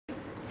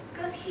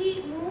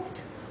he moved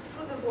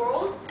through the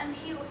world and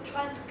he was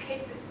trying to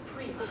catch the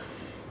spring.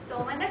 So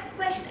my next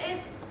question is,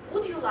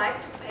 would you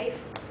like to pay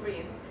for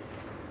spring?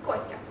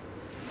 Kostya.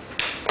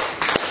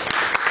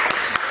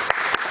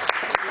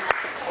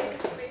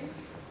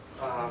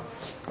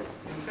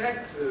 In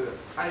fact,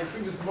 I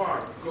agree with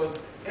Mark, because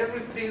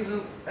every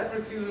season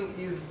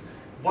is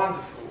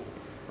wonderful,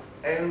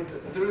 and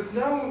there is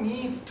no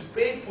need to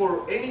pay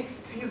for any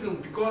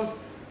season, because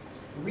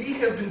we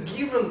have been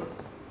given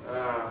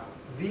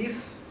this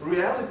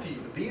reality,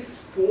 these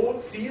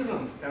 4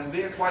 seasons, and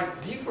they are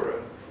quite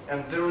different,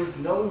 and there is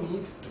no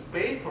need to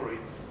pay for it,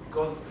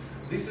 because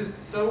this is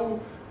so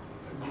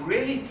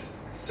great,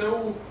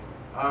 so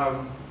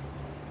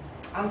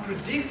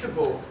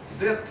unpredictable,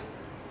 that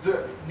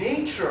the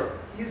nature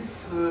is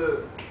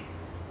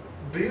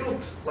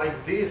built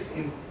like this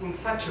in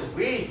such a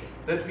way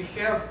that we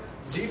have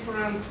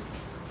different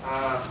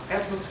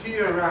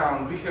atmosphere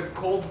around. We have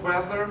cold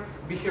weather,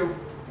 we have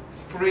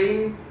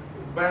spring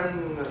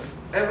when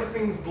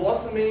everything is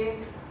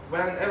blossoming,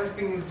 when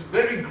everything is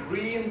very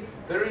green,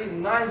 very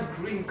nice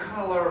green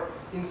color.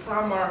 In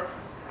summer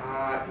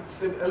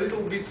it's a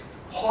little bit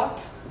hot,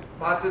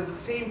 but at the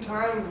same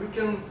time we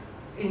can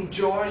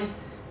enjoy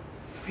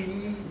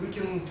we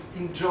can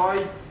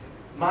enjoy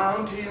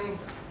mountains.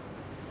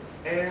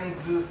 And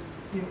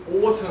in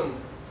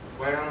autumn,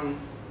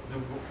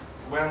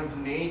 when the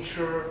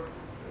nature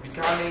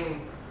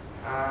becoming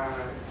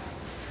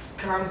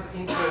comes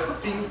into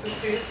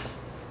synthesis,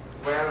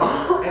 when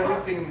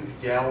everything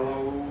is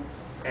yellow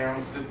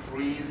and the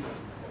trees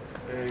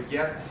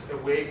get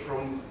away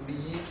from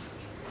leaves,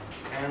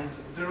 and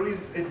there is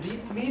a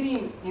deep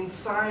meaning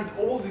inside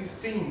all these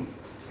things,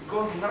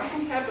 because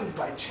nothing happens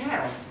by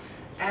chance,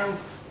 and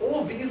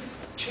all this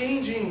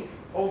changing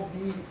of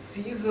the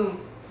season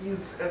is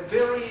a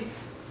very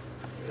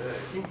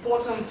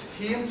important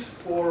hint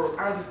for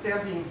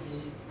understanding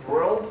the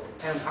world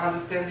and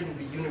understanding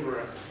the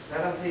universe.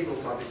 That I'm able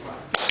to